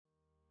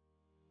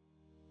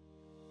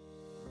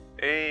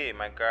Hey,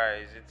 my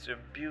guys, it's a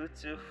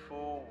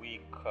beautiful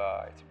week.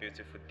 It's a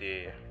beautiful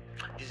day.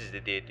 This is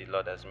the day the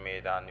Lord has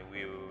made, and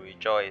we will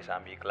rejoice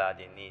and be glad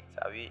in it.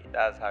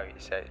 That's how He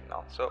said it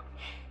now. So,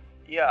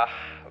 yeah,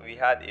 we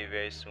had a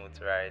very smooth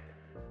ride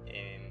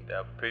in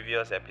the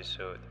previous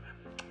episode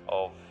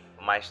of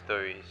my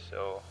story.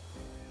 So,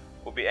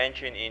 we'll be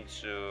entering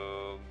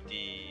into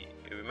the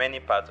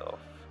remaining part of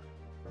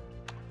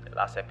the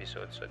last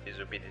episode. So, this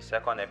will be the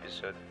second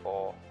episode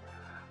for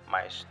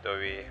my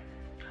story.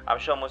 I'm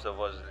sure most of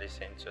us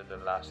listened to the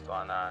last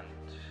one and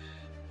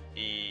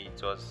it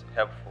was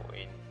helpful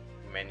in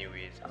many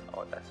ways and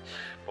all that.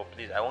 But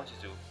please, I want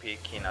you to pay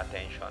keen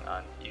attention,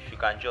 and if you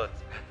can jot,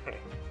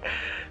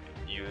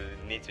 you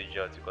need to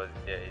jot because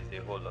there is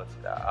a whole lot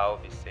that I'll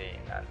be saying,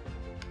 and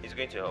it's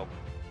going to help.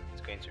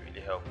 It's going to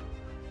really help.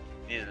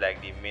 This is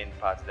like the main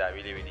part that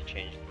really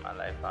changed my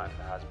life and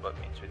has brought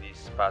me to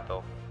this part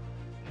of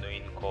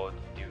knowing God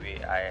the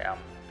way I am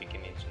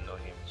beginning to know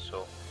Him.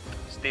 So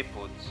stay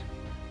put,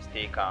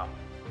 stay calm,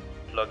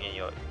 plug in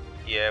your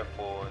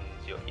earphones,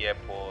 your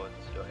earpods,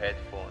 your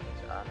headphones,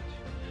 and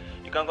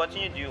you can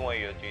continue doing what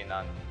you're doing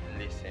and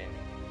listen.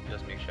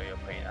 Just make sure you're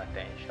paying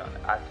attention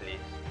at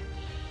least.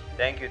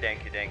 Thank you.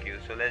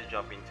 So let's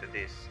jump into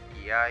this.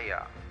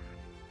 Yeah.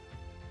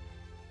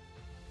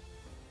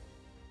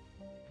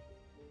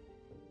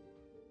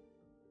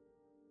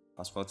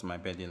 Fast forward to my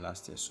birthday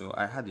last year. So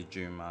I had a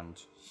dream,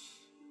 and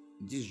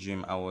this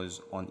dream I was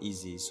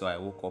uneasy. So I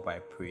woke up, I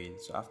prayed.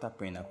 So after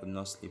praying, I could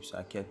not sleep. So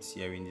I kept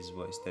hearing this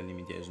voice telling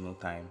me there's no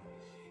time.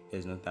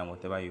 There's no time.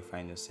 Whatever you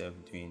find yourself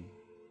doing,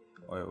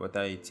 or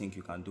whatever you think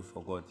you can do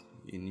for God,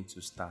 you need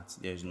to start.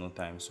 There's no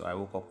time. So I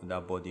woke up with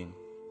that burden,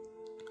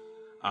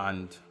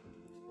 and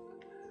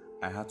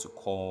I had to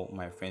call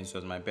my friends. It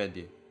was my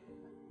birthday.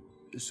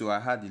 So I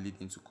had the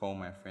leading to call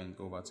my friend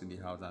over to the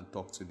house and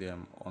talk to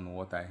them on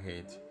what I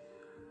heard.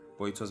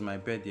 But it was my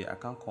birthday. I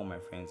can't call my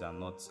friends and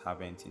not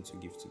have anything to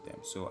give to them.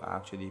 So I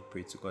actually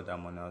prayed to God that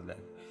morning. I was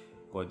like,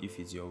 God, if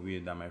it's your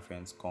will that my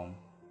friends come,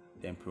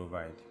 then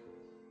provide.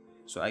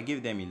 So I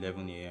gave them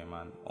 11 a.m.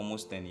 and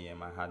almost 10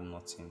 a.m. I had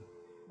nothing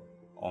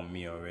on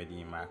me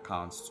already in my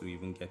accounts to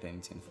even get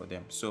anything for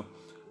them. So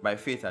by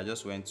faith, I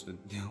just went to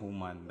the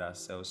woman that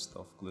sells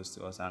stuff close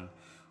to us and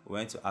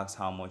went to ask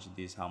how much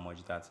this, how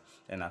much that.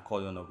 Then I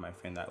called one of my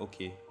friends like,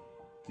 okay,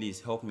 please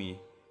help me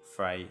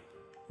fry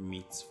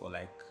meat for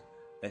like,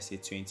 let's say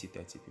 20,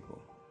 30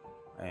 people.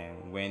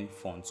 And when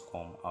funds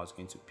come, I was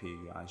going to pay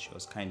you. And she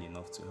was kind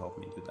enough to help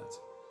me do that.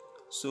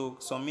 So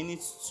some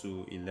minutes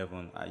to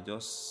 11, I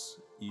just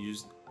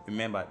used,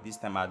 remember this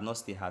time I had not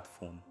still had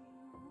phone.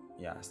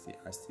 Yeah,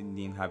 I still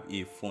didn't have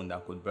a phone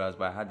that could browse,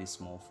 but I had a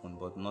small phone,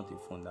 but not a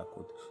phone that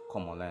could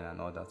come online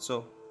and all that.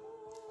 So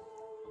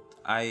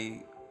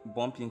I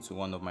bumped into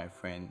one of my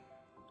friend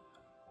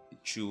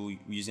through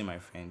using my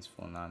friend's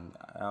phone, and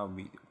I'll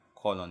be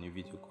call on a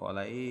video call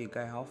like, hey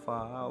guy, how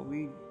far? How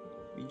we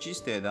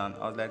gisted, and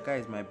I was like,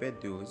 guys, my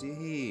birthday. Was it?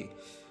 Hey,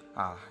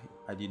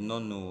 I did not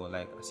know.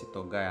 Like I said,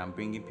 to guy, I'm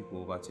bringing people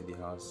over to the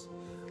house,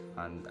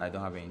 and I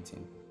don't have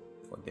anything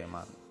for them,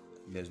 and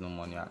there's no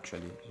money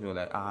actually. She was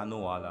like, no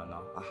wahala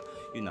now.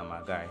 You know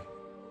my guy,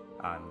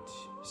 and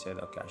he said,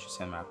 okay, I should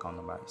send my account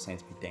number. He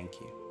sent me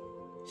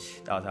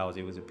 10K. That was how I was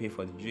able to pay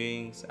for the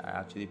drinks. I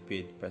actually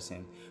paid the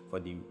person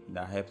for the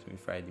that helped me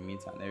fry the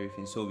meat and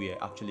everything. So we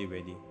are actually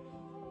ready.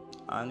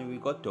 And we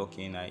got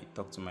talking. I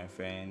talked to my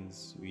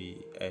friends.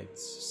 We ate,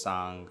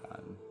 sang,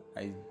 and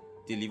I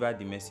delivered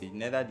the message.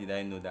 Neither did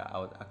I know that I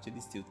was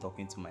actually still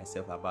talking to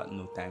myself about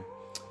no time.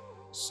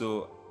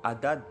 So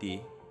at that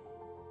day,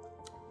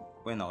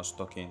 when I was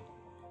talking,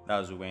 that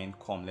was when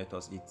 "Come, let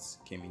us eat"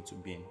 came into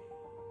being.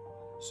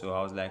 So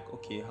I was like,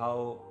 okay,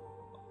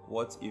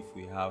 what if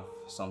we have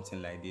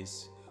something like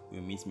this? We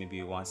meet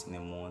maybe once in a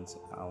month.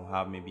 I'll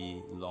have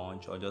maybe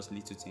lunch or just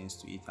little things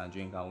to eat and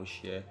drink, and we'll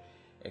share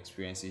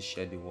experiences,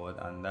 share the word,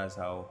 and that's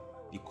how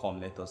the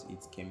 "Come Let Us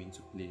Eat" came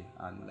into play.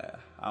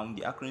 And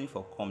the acronym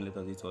for "Come Let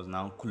Us Eat" was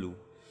now CLUE.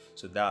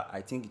 So that,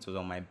 I think it was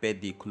on my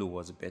birthday, CLUE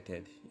was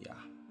birthed. Yeah.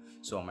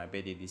 So on my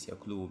birthday this year,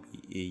 CLUE will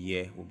be a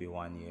year, will be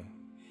 1 year.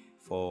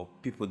 For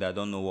people that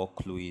don't know what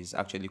CLUE is,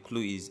 actually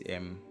CLUE is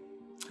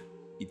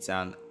it's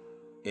a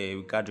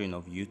gathering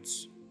of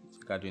youths.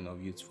 It's a gathering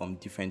of youths from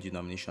different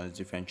denominations,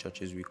 different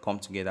churches. We come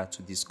together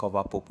to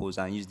discover purpose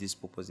and use this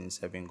purpose in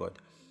serving God.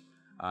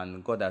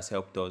 And God has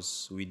helped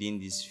us within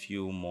these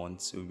few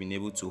months. We've been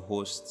able to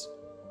host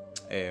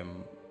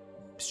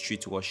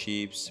street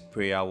worships,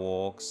 prayer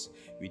walks.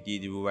 We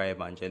did rural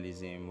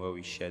evangelism where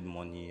we shared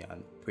money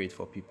and prayed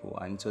for people,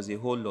 and it was a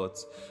whole lot.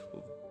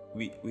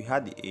 We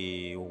had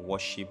a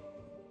worship,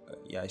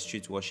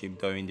 street worship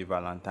during the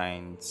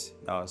Valentine's.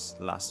 That was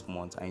last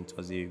month, and it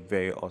was a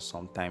very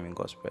awesome time in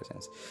God's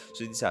presence.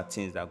 So these are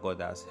things that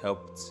God has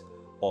helped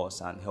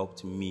us and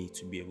helped me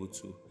to be able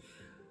to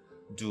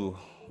do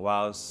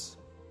whilst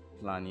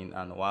planning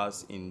and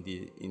whilst in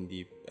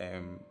the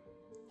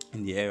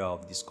era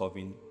of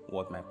discovering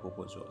what my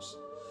purpose was.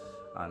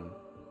 And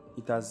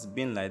it has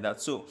been like that.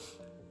 So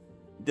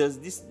there's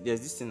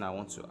this thing I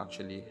want to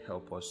actually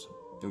help us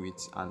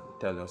with and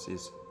tell us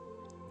is,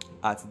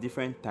 at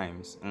different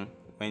times,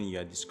 when you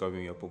are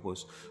discovering your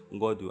purpose,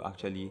 God will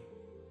actually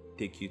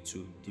take you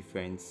to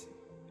different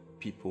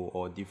people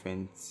or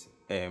different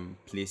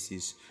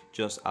places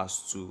just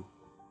as to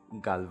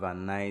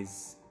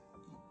galvanize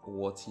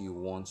what he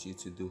wants you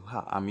to do.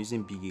 I'm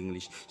using big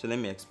English, so let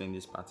me explain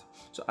this part.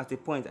 So at a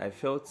point, I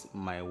felt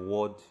my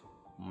word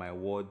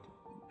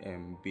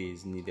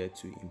base needed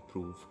to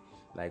improve,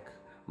 like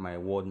my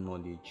word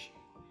knowledge.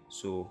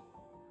 So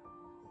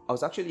I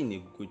was actually in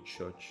a good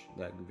church,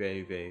 like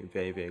very, very,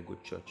 very, very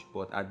good church.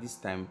 But at this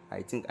time,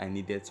 I think I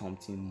needed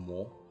something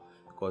more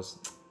because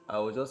I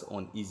was just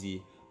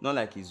uneasy. Not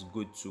like it's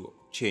good to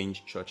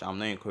change church. I'm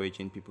not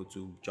encouraging people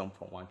to jump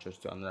from one church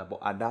to another. But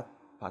at that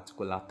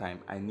particular time,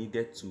 I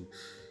needed to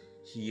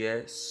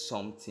hear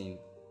something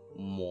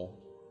more.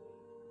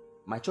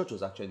 My church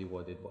was actually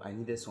worded, but I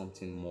needed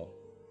something more.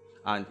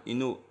 And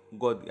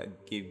God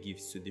gave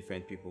gifts to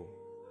different people,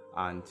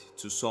 and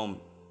to some,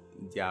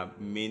 their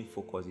main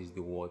focus is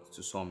the word,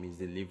 to some is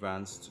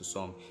deliverance, to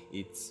some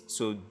it's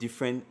so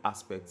different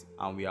aspects,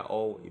 and we are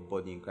all a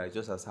body in Christ.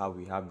 Just as how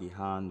we have the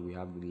hand, we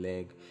have the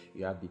leg,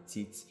 we have the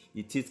teeth.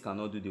 The teeth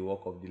cannot do the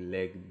work of the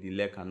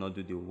leg cannot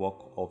do the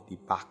work of the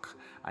back,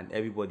 and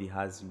everybody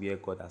has where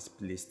God has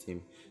placed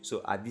him.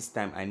 So at this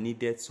time, I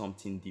needed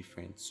something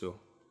different. So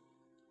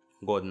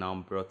God now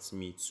brought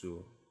me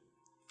to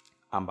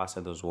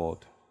Ambassador's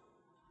World.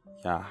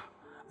 Yeah,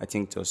 I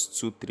think it was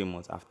 2-3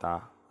 months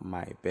after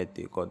my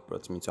birthday, God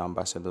brought me to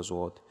Ambassador's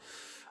World.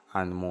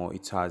 And more,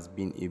 it has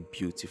been a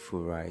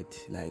beautiful ride,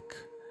 like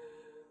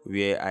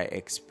where I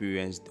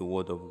experienced the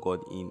word of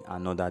God in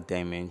another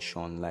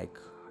dimension. Like,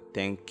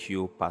 thank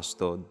you,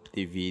 Pastor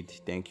David.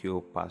 Thank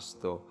you,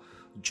 Pastor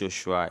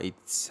Joshua.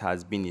 It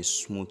has been a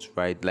smooth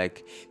ride.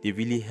 Like, they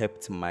really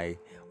helped my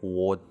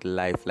word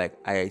life. Like,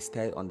 I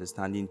started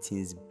understanding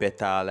things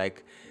better.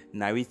 Like,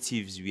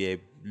 narratives were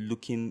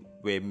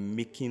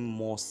making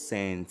more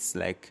sense.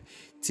 Like,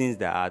 things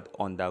that I had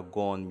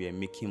undergone were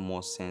making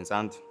more sense.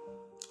 And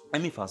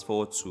let me fast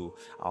forward to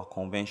our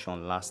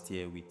convention last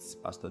year with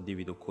Pastor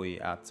David Okoye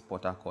at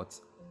Port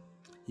Harcourt.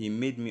 He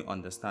made me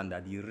understand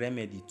that the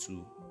remedy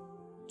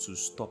to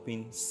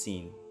stopping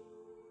sin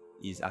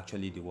is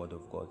actually the word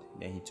of God.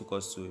 Then he took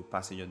us to a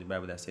passage of the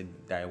Bible that said,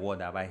 "Thy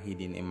word have I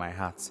hidden in my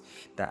heart,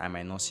 that I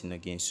might not sin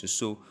against you."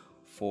 So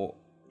for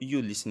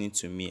you listening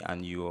to me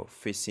and you're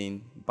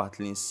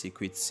battling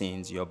secret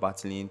sins, you're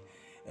battling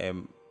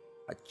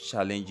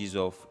challenges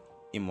of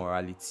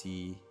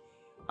immorality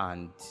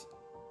and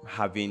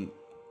having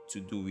to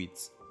do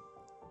with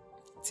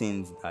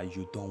things that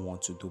you don't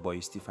want to do but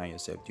you still find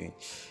yourself doing,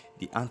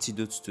 the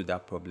antidote to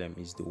that problem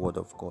is the word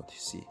of God.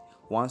 See,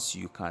 once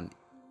you can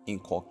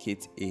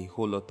inculcate a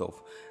whole lot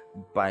of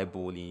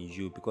Bible in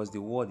you, because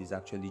the word is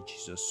actually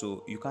Jesus,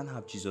 so you can't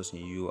have Jesus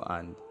in you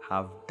and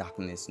have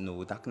darkness.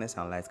 No, darkness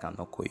and light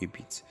cannot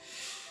cohabit.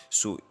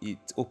 So it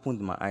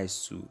opened my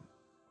eyes to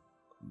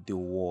the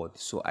word.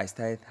 So I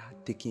started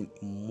taking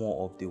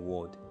more of the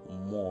word,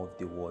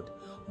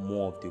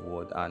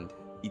 and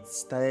it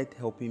started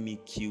helping me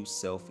kill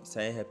self. It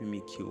started helping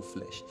me kill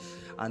flesh.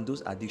 And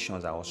those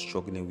addictions I was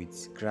struggling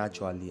with,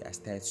 gradually I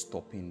started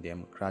stopping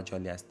them.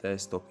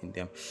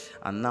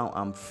 And now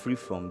I'm free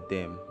from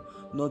them.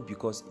 Not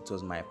because it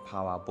was my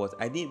power, but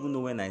I didn't even know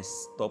when I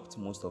stopped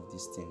most of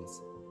these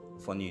things.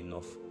 Funny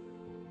enough,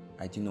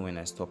 I didn't know when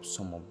I stopped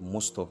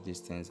most of these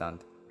things,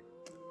 and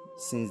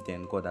since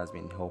then God has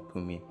been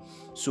helping me.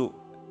 So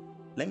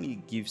let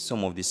me give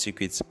some of the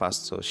secrets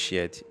Pastor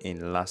shared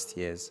in last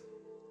year's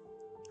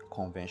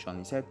convention.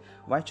 He said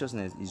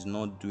righteousness is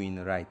not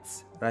doing right.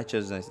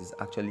 Righteousness is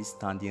actually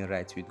standing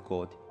right with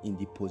God in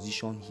the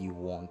position he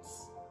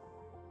wants.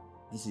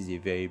 This is a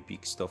very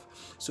big stuff.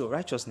 So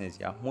righteousness,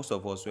 most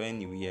of us, when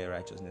we hear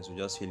righteousness, we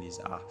just feel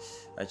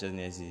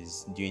righteousness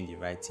is doing the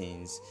right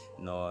things.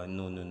 No.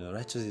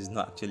 Righteousness is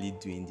not actually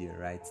doing the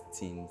right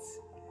things.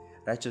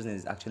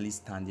 Righteousness is actually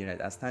standing right.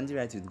 And standing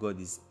right with God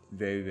is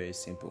very, very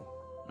simple.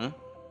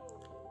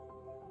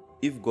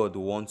 If God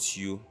wants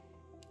you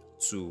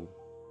to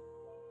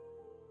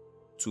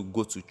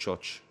go to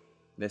church,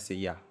 let's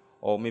say,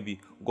 or maybe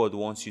God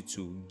wants you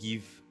to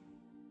give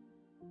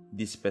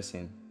this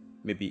person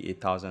maybe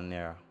 1,000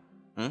 naira,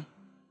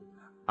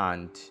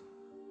 and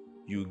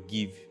you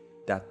give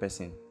that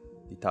person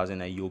the 1,000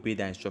 naira, you obey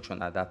that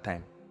instruction at that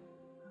time,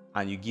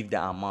 and you give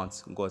the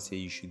amount God says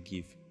you should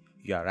give,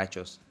 you are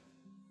righteous.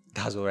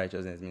 That's what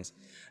righteousness means.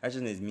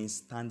 Righteousness means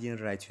standing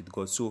right with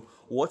God. So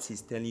what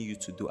he's telling you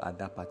to do at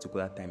that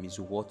particular time is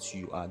what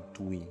you are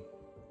doing.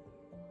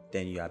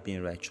 Then you are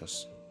being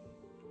righteous.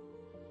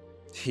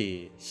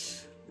 Hey,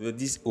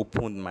 this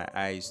opened my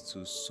eyes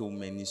to so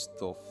many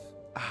stuff.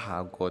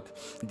 God,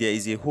 there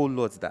is a whole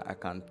lot that I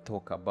can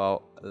talk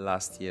about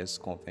last year's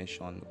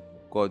convention.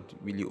 God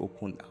really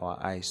opened our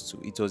eyes to.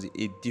 It was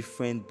a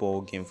different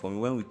ball game for me.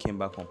 When we came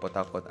back from Port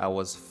Harcourt, I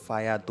was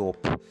fired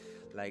up.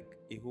 Like,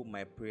 I hope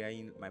my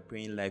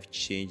praying life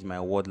changed, my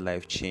word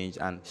life changed,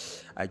 and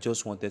I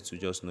just wanted to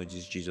just know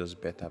this Jesus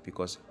better,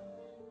 because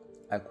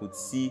I could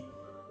see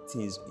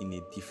things in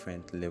a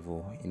different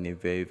level, in a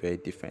very, very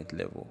different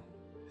level.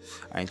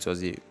 And it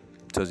was a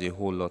It was a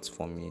whole lot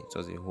for me. It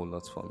was a whole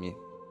lot for me.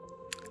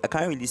 I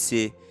can't really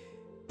say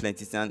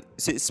plenty things.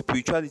 Say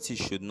spirituality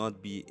should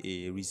not be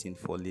a reason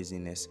for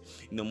laziness.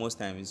 Most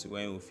times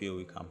when we feel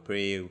we can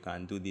pray, we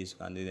can do this,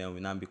 we can do that, we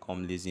now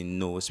become lazy.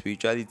 No,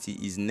 spirituality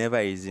is never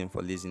a reason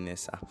for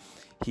laziness.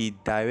 He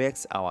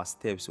directs our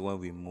steps when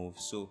we move.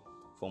 So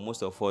for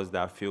most of us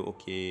that feel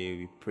okay,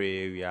 we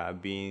pray, we are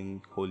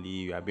being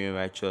holy, we are being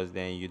righteous,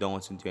 then you don't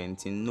want to do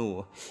anything.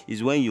 No,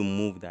 it's when you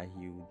move that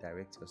He will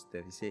direct your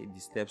steps. He said the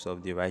steps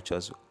of the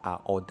righteous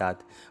are ordered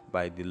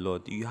by the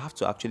Lord. You have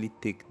to actually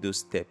take those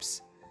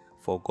steps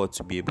for God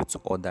to be able to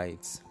order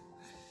it.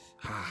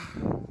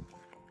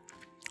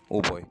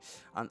 Oh boy.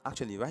 And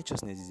actually,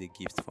 righteousness is a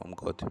gift from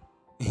God.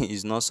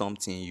 It's not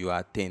something you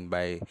attain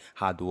by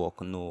hard work.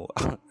 No.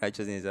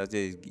 Righteousness is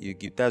actually a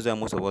gift. That's why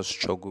most of us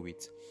struggle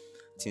with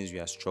things we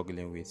are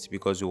struggling with,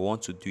 because we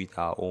want to do it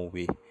our own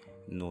way.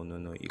 No, no,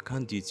 no. You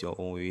can't do it your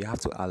own way. You have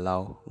to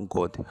allow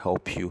God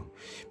help you,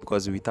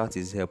 because without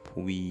His help,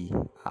 we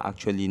are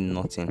actually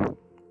nothing.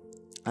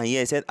 And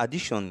yeah, I said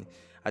addiction.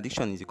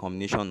 Addiction is a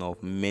combination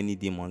of many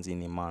demons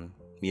in a man.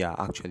 Yeah,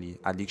 actually,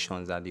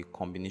 addictions are the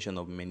combination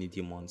of many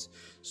demons.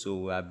 So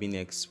we are being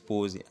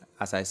exposed.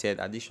 As I said,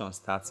 addiction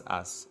starts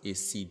as a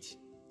seed.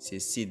 It's a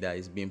seed that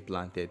is being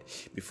planted.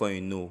 Before you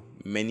know,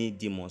 many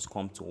demons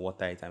come to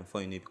water it, and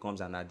before you know, it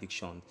becomes an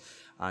addiction.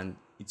 And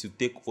it will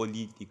take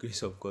only the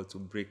grace of God to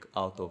break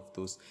out of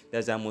those.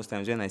 That's why most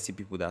times when I see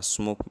people that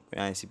smoke,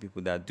 when I see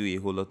people that do a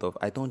whole lot of,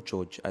 I don't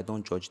judge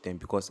them,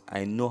 because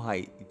I know how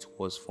it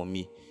was for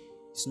me.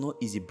 It's not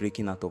easy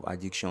breaking out of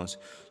addictions.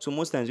 So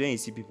most times when you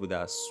see people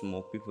that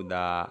smoke, people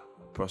that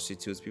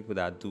prostitutes, people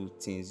that do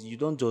things, you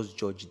don't just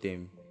judge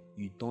them.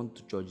 You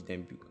don't judge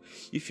them.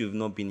 If you've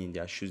not been in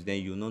their shoes,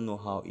 then you don't know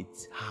how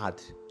it's hard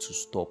to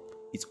stop.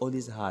 It's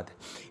always hard.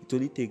 It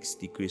only takes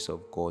the grace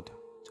of God.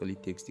 It only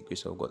takes the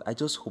grace of God. I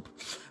just hope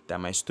that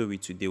my story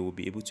today will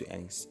be able to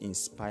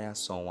inspire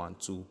someone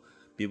to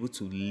be able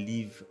to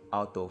live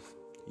out of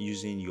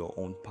using your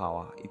own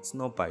power. It's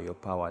not by your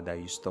power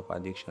that you stop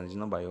addiction. It's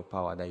not by your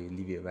power that you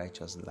live a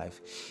righteous life.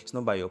 It's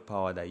not by your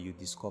power that you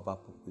discover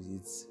purpose.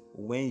 It's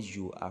when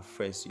you are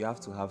first, you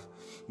have to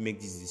make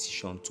this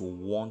decision to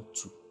want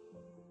to.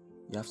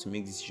 You have to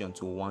make this decision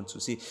to want to.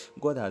 See,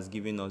 God has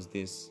given us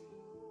this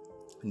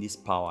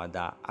power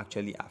that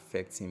actually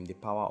affects Him, the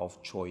power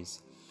of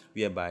choice,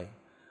 whereby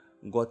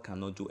God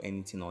cannot do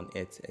anything on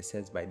earth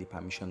except by the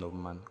permission of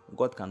man.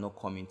 God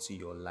cannot come into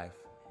your life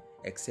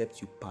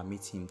except you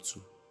permit Him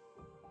to.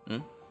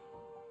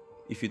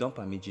 If you don't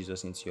permit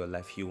Jesus into your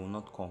life, He will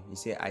not come. He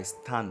said, I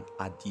stand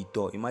at the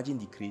door. Imagine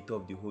the creator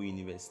of the whole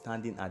universe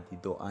standing at the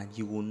door, and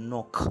He will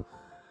knock.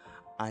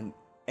 And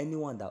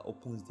anyone that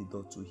opens the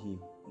door to Him,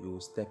 you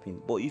will step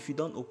in. But if you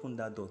don't open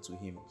that door to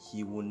Him,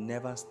 He will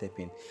never step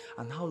in.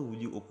 And how will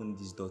you open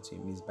this door to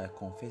Him? Is by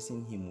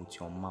confessing Him with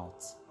your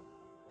mouth.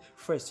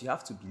 First, you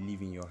have to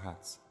believe in your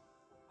heart.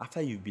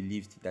 After you've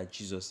believed that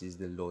Jesus is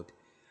the Lord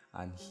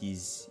and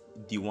He's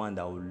the one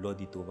that will lord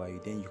it over you,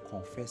 then you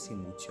confess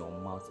Him with your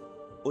mouth.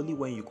 Only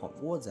when you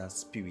words are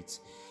spirit.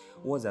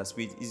 Words are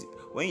spirit is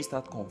when you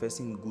start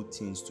confessing good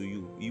things to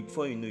you.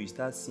 Before you know, you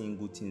start seeing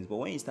good things. But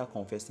when you start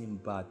confessing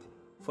bad,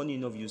 funny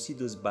enough, you see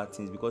those bad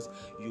things, because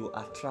you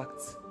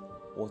attract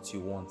what you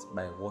want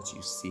by what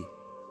you say.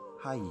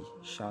 Hi,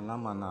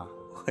 shalamana.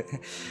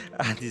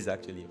 This is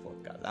actually a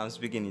podcast. I'm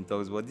speaking in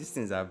talks, but these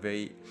things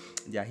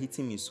they are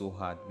hitting me so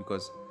hard,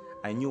 because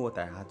I knew what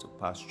I had to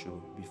pass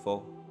through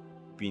before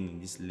being in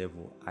this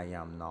level I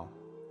am now.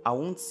 I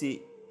won't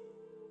say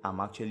I'm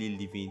actually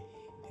living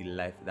the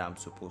life that I'm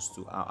supposed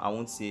to. I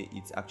won't say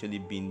it's actually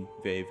been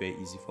very, very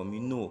easy for me.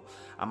 No,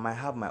 I might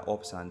have my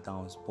ups and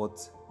downs,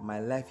 but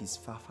my life is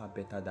far, far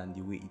better than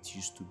the way it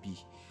used to be.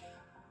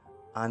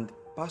 And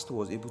Pastor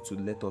was able to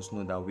let us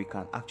know that we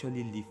can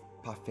actually live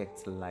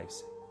perfect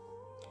lives.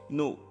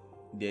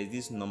 There's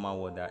this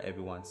normal word that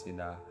everyone say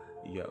that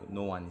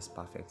no one is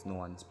perfect. No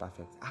one is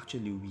perfect.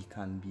 Actually, we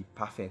can be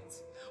perfect,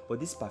 but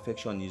this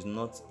perfection is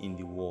not in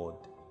the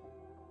world.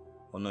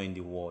 Or not in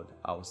the world,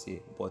 I would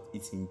say, but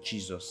it's in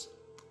Jesus.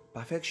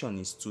 Perfection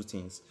is two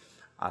things,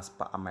 as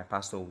my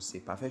pastor would say.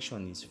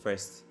 Perfection is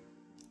first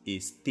a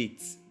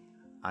state,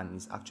 and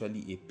is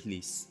actually a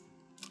place.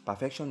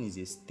 Perfection is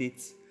a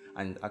state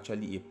and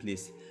actually a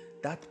place.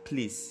 That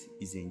place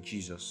is in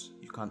Jesus.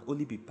 You can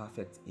only be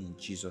perfect in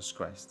Jesus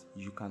Christ.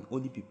 You can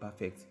only be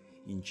perfect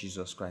in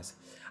Jesus Christ.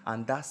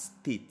 And that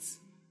state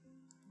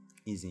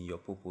is in your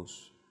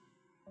purpose.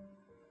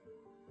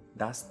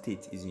 That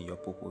state is in your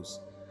purpose.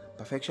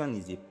 Perfection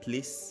is a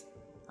place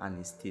and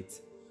a state.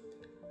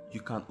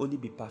 You can only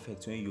be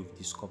perfect when you've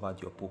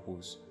discovered your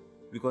purpose.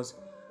 Because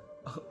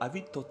have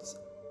you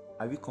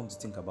come to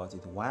think about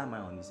it? Why am I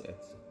on this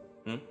earth?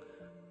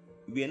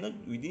 We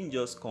didn't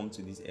just come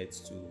to this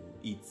earth to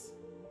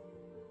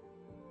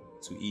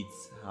eat,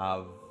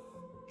 have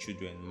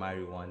children,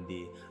 marry one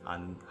day,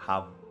 and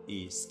have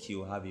a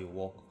skill, have a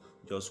work,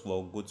 just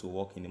work, go to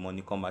work in the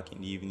morning, come back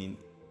in the evening.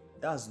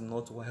 That's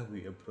not why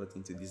we were brought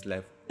into this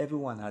life.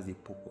 Everyone has a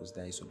purpose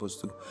that is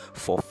supposed to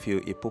fulfill,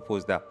 a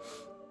purpose that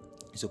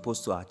is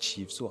supposed to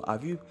achieve. So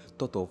have you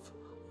thought of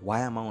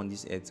Why am I on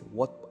this earth?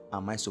 What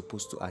am I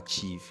supposed to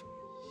achieve?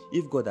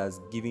 If God has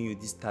given you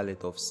this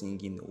talent of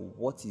singing,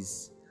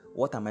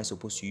 what am I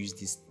supposed to use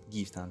this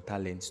gift and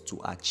talent to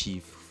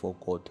achieve for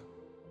God?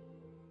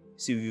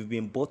 See, we've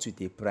been bought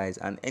with a price,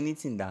 and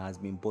anything that has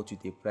been bought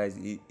with a price,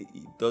 it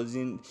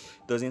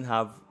doesn't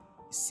have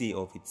say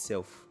of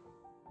itself.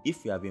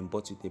 If we have been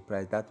bought with a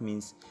price, that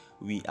means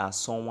we are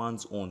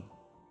someone's own.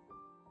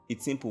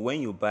 It's simple.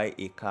 When you buy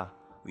a car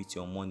with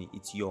your money,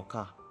 it's your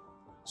car.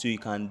 So you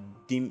can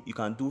do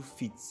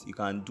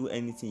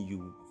anything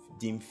you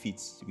deem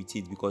fit with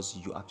it because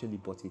you actually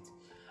bought it.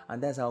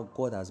 And that's how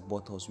God has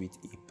bought us with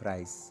a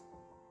price,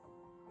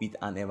 with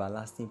an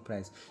everlasting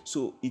price.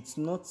 So it's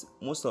not,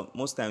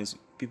 most times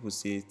people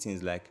say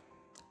things like,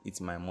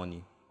 it's my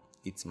money,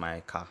 it's my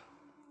car,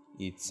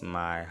 it's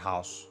my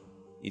house,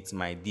 it's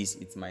my this,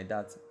 it's my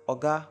that.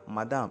 Oga,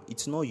 madam,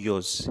 it's not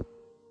yours.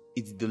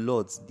 It's the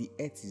Lord's. The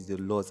earth is the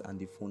Lord's and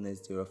the fullness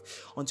thereof.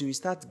 Until we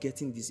start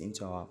getting this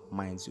into our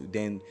minds,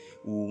 then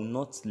we will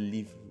not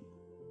live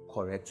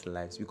correct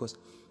lives, because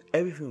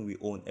everything we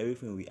own,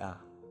 everything we are,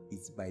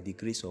 is by the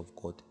grace of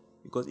God.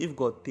 Because if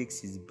God takes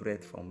his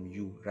breath from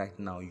you right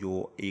now,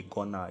 you're a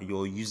goner,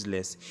 you're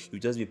useless. You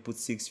just be put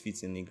 6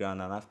 feet in the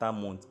ground, and after a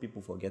month,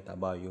 people forget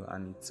about you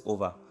and it's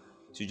over.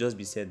 So you just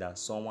be said that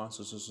someone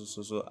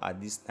so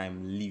at this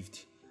time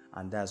lived,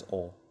 and that's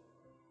all.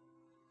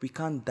 We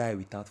can't die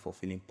without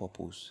fulfilling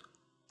purpose.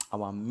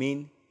 Our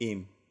main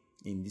aim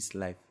in this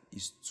life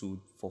is to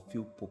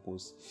fulfill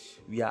purpose.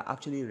 We are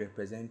actually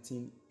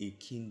representing a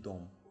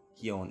kingdom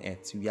here on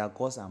earth. We are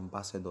God's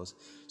ambassadors.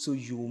 So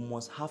you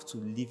must have to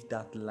live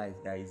that life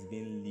that is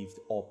being lived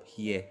up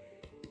here.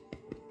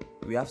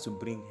 We have to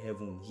bring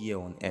heaven here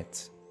on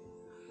earth.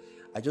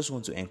 I just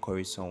want to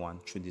encourage someone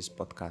through this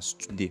podcast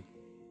today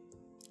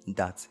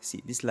that,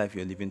 see, this life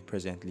you're living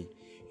presently,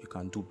 you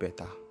can do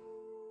better.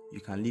 You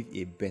can live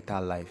a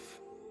better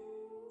life.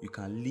 You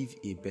can live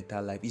a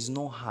better life. It's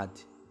not hard.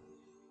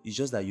 It's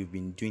just that you've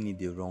been doing it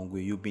the wrong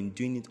way. You've been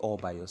doing it all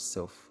by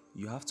yourself.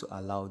 You have to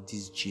allow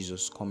this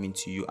Jesus come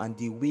into you. And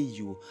the way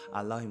you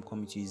allow him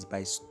come into you is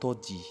by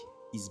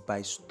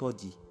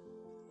study.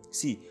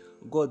 See,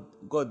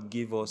 God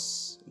gave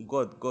us,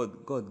 wrote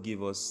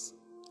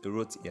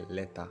a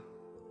letter.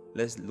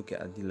 Let's look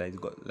at it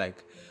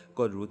like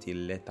God wrote a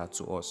letter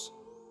to us.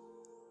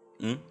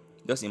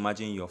 Just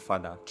imagine your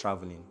father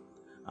traveling,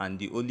 and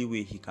the only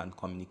way he can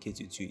communicate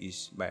with you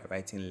is by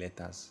writing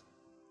letters.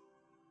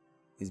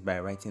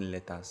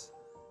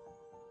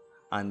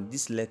 And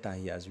this letter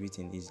he has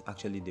written is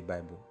actually the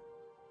Bible.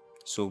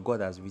 So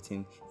God has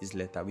written this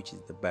letter, which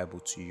is the Bible,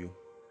 to you.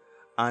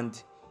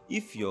 And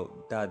if your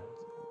dad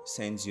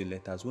sends you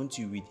letters, won't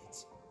you read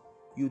it?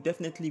 You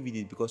definitely read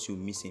it because you're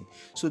missing.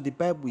 So the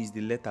Bible is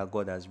the letter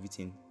God has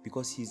written,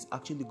 because he's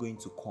actually going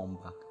to come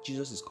back.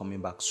 Jesus is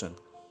coming back soon.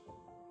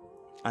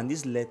 And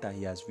this letter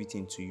he has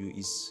written to you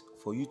is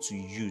for you to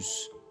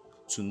use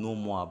to know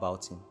more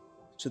about him,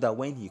 so that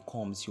when he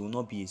comes, he will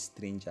not be a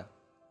stranger.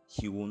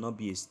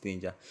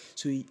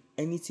 So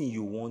anything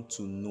you want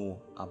to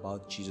know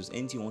about Jesus,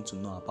 anything you want to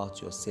know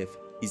about yourself,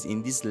 is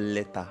in this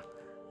letter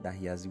that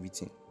he has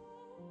written.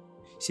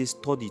 He says,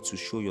 study to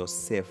show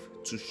yourself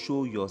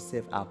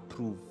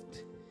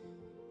approved.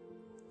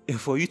 And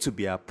for you to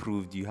be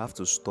approved, you have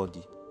to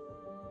study.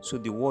 So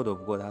the word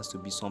of God has to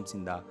be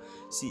something that,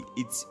 see,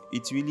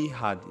 it's really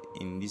hard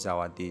in these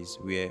our days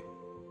where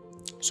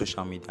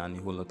social media and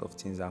a whole lot of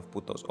things have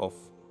put us off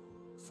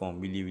from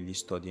really, really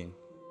studying.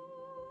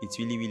 It's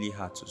really, really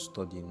hard to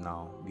study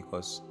now,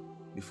 because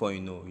before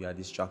you know, you are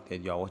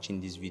distracted. You are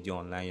watching this video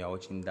online, you are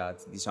watching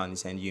that, this one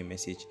is sending you a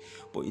message.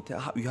 But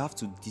you have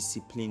to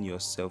discipline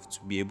yourself to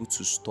be able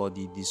to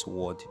study this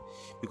word,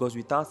 because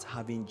without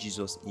having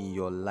Jesus in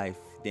your life,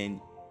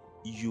 then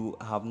you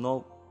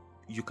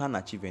can't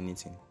achieve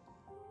anything.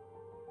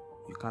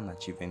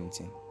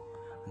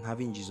 And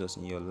having Jesus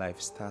in your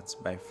life starts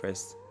by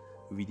first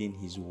reading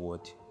his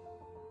word.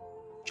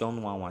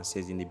 John 1:1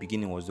 says, in the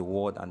beginning was the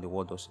word, and the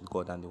word was with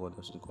God, and the word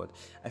was with God.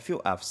 I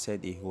feel I've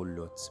said a whole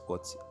lot,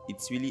 but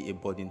it's really a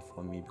burden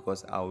for me,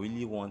 because I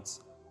really want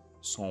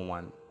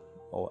someone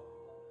or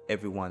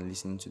everyone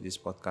listening to this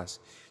podcast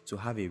to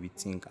have a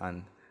rethink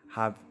and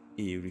have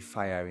a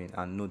refiring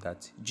and know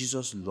that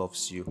Jesus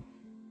loves you.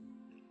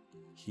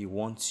 He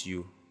wants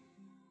you.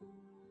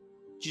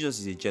 God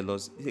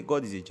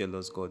is a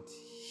jealous God.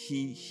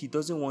 He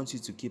doesn't want you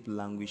to keep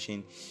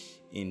languishing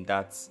in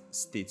that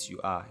state you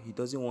are. He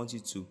doesn't want you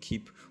to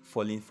keep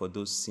falling for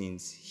those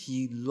sins.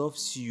 He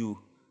loves you.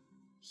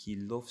 He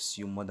loves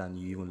you more than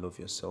you even love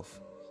yourself.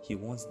 He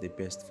wants the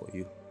best for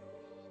you.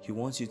 He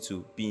wants you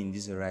to be in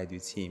this ride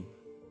with him.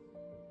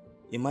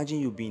 Imagine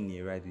you being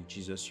in a ride with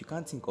Jesus. You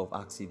can't think of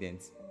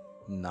accidents.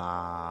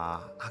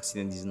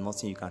 Accident is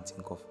nothing you can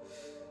think of.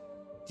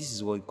 This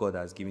is what God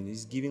has given.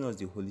 He's giving us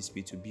the Holy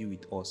Spirit to be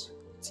with us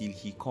till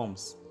he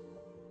comes.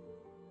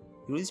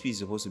 The Holy Spirit is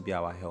supposed to be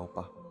our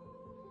helper.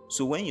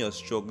 So when you're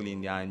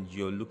struggling and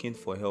you're looking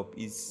for help,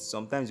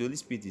 sometimes the Holy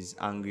Spirit is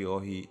angry, or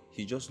he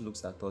just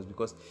looks at us,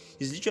 because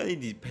he's literally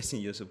the person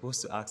you're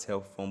supposed to ask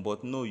help from.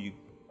 But no, you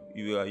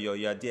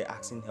you're there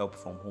asking help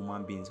from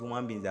human beings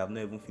that have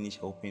not even finished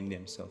helping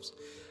themselves.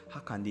 How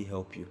can they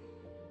help you?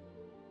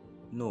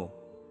 No.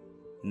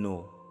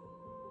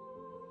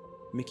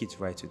 Make it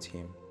right with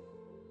him.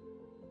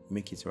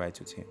 Make it right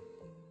with him.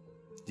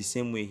 The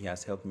same way he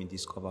has helped me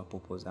discover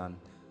purpose and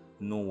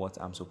know what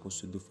I'm supposed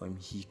to do for him,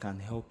 he can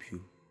help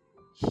you.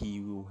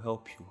 He will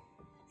help you.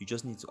 You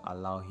just need to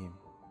allow him.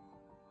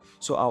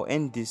 So I'll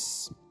end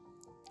this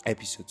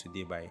episode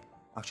today by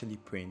actually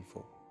praying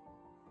for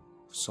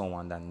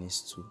someone that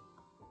needs to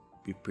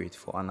be prayed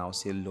for. And I'll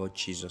say, Lord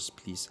Jesus,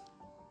 please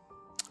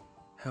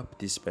help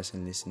this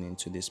person listening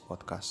to this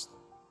podcast.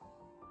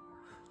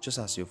 Just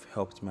as you've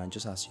helped me and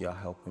just as you are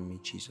helping me,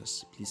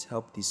 Jesus, please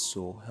help this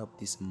soul, help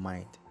this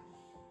mind.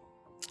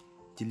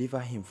 Deliver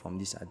him from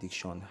this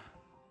addiction.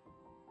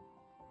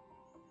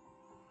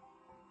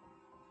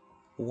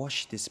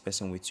 Wash this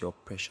person with your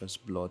precious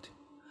blood.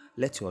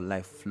 Let your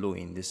life flow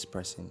in this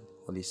person,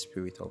 Holy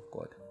Spirit of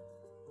God.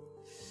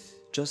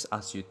 Just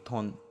as you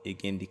turn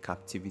again the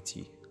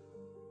captivity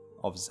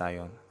of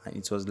Zion, and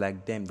it was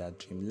like them that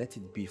dreamed, let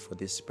it be for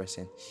this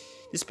person.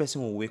 This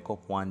person will wake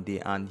up one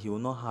day and he will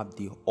not have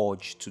the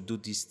urge to do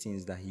these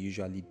things that he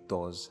usually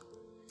does.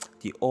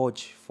 The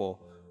urge for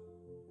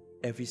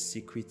every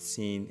secret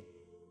sin,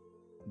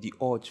 the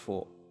urge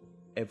for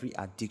every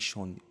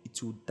addiction,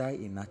 it will die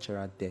a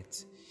natural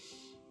death.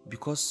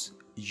 Because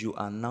you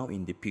are now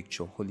in the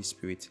picture, Holy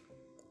Spirit,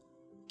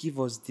 give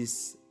us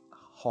this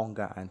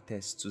hunger and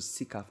thirst to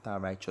seek after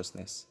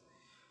righteousness,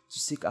 to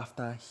seek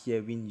after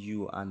hearing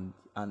you and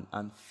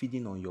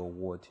feeding on your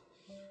word.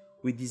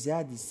 We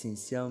desire the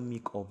sincere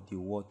milk of the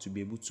word to be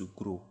able to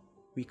grow.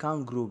 We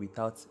can't grow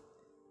without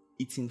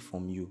eating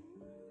from you.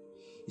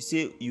 You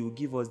say you will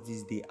give us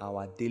this day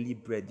our daily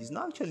bread. It's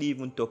not actually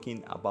even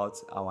talking about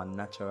our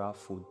natural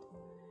food.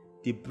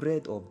 The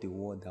bread of the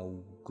word that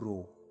will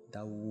grow,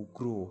 that will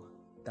grow,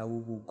 that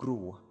we will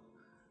grow.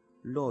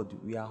 Lord,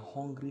 we are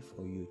hungry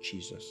for you,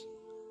 Jesus.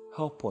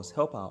 Help us,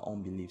 help our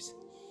unbeliefs.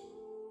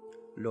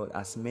 Lord,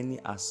 as many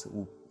as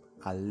who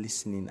are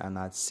listening and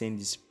are saying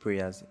these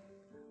prayers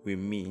with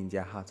me in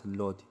their heart,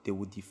 Lord, they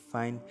will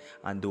define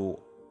and they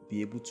will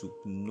be able to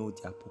know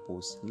their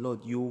purpose.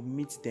 Lord, you will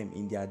meet them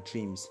in their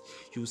dreams.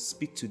 You will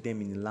speak to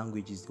them in the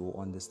languages they will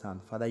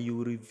understand. Father, you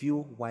will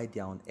reveal why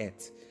they are on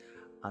earth.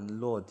 And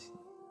Lord,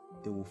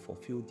 they will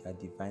fulfill their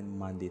divine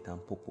mandate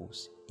and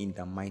purpose in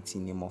the mighty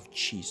name of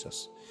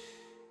Jesus.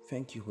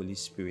 Thank you, Holy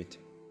Spirit,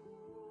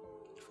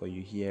 for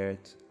you hear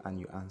it and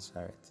you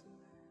answer it.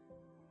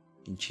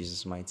 In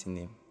Jesus' mighty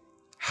name.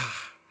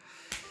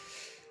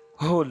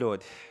 Oh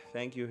Lord,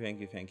 thank you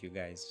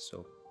guys.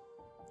 So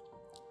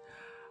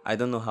I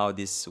don't know how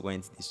this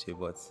went this way,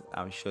 but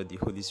I'm sure the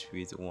Holy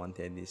Spirit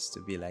wanted this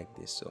to be like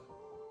this. So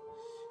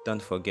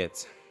don't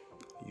forget,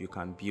 you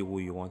can be who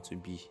you want to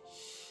be.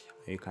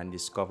 You can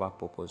discover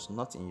purpose,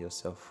 not in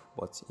yourself,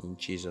 but in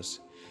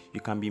Jesus.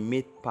 You can be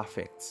made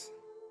perfect.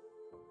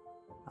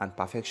 And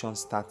perfection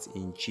starts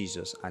in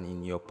Jesus and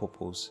in your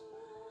purpose.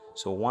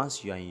 So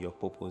once you are in your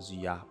purpose,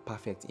 you are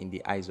perfect in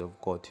the eyes of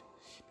God.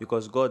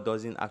 Because God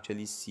doesn't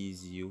actually see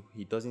you.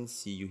 He doesn't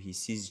see you. He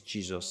sees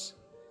Jesus.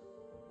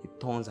 He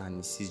turns and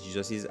he sees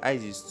Jesus. His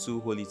eyes is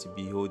too holy to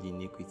behold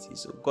iniquity.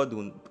 So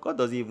God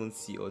doesn't even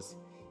see us.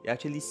 He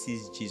actually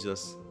sees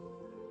Jesus.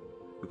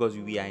 Because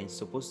we are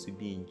supposed to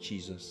be in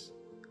Jesus.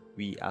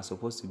 We are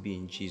supposed to be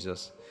in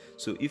Jesus.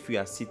 So if we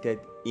are seated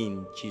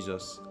in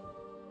Jesus,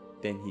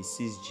 then he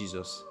sees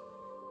Jesus.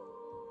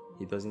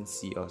 He doesn't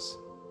see us.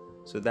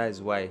 So that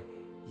is why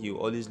he will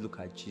always look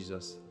at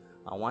Jesus.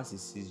 And once he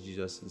sees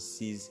Jesus, he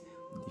sees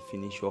the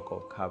finished work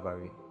of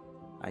Calvary.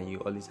 And he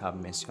will always have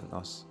mercy on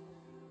us.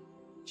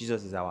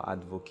 Jesus is our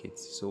advocate.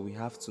 So we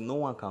have to, no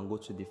one can go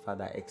to the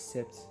Father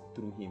except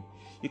through him.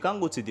 You can't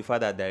go to the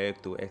Father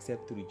direct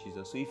except through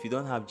Jesus. So if you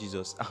don't have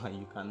Jesus,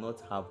 you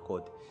cannot have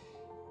God.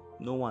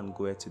 No one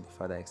goeth to the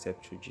Father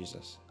except through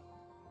Jesus.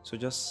 So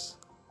just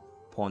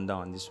ponder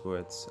on these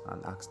words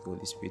and ask the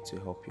Holy Spirit to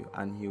help you,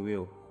 and he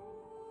will.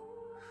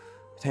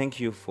 Thank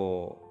you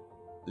for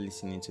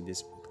listening to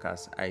this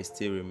podcast. I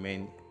still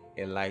remain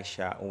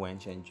Elisha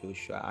Owench and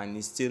Joshua, and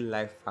it's still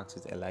Life Facts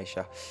with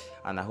Elisha,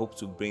 and I hope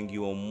to bring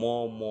you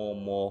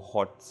more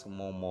hot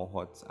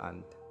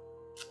and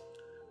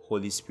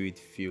Holy Spirit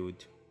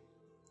filled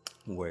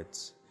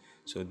words.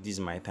 So this is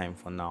my time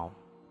for now.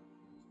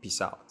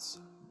 Peace out.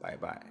 Bye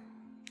bye.